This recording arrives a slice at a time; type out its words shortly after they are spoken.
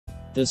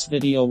This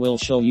video will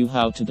show you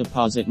how to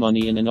deposit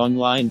money in an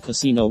online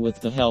casino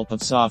with the help of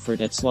Sofort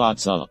at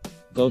SlotsUp.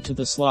 Go to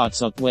the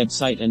SlotsUp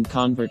website and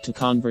convert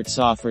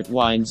Sofort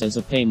Wines as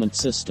a payment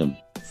system,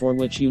 for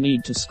which you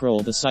need to scroll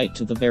the site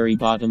to the very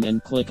bottom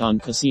and click on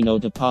Casino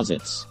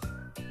Deposits.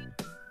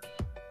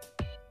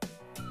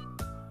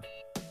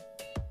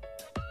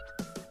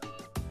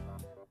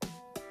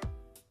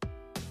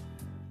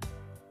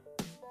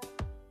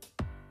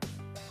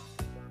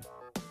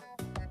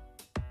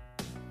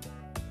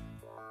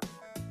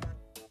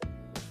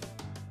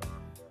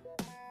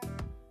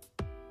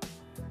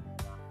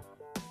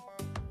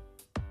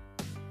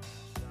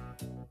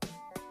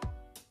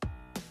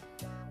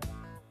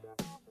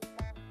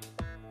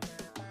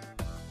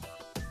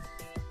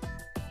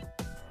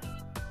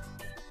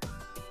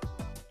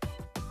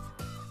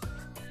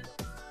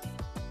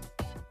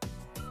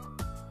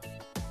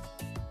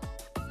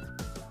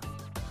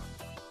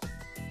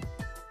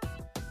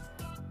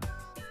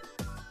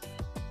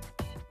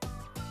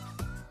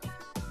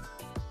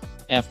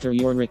 After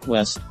your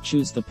request,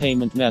 choose the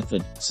payment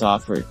method,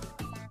 Sofort.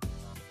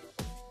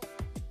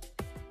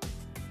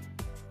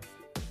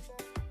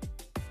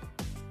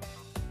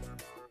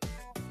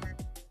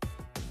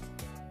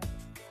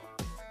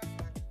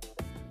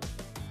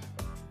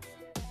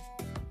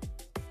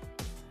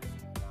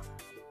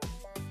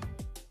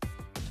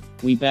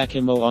 We back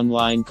IMO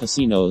online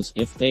casinos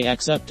if they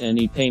accept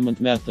any payment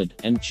method,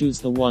 and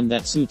choose the one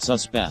that suits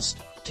us best.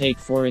 Take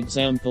for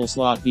example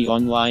Slot B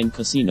online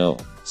casino.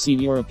 See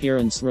your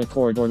appearance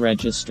record or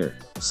register.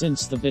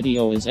 Since the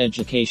video is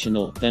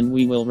educational, then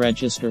we will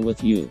register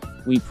with you.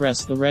 We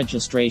press the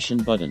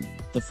registration button.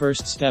 The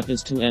first step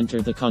is to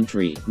enter the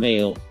country,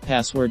 mail,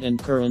 password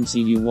and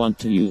currency you want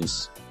to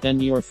use. Then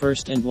your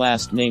first and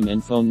last name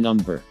and phone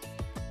number.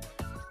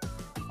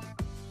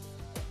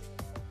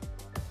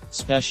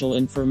 Special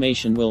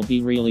information will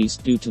be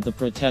released due to the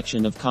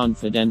protection of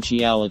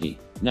confidentiality.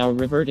 Now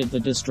reverted the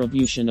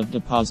distribution of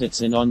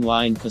deposits in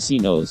online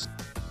casinos.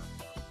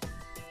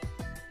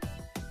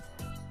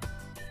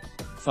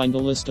 Find a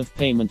list of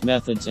payment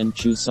methods and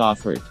choose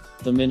Sofort.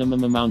 The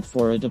minimum amount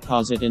for a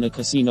deposit in a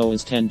casino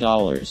is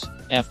 $10.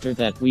 After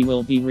that we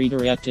will be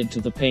redirected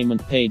to the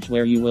payment page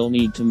where you will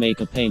need to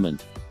make a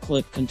payment.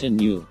 Click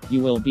Continue.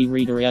 You will be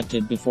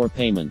redirected before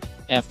payment.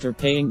 After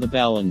paying the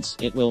balance,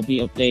 it will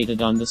be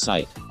updated on the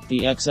site.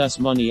 The excess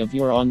money of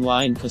your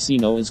online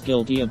casino is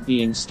guilty of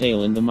being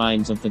stale in the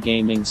minds of the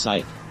gaming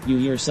site. You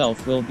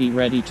yourself will be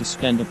ready to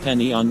spend a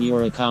penny on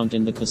your account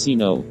in the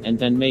casino, and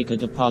then make a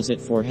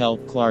deposit for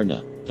help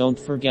Klarna. Don't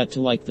forget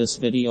to like this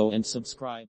video and subscribe.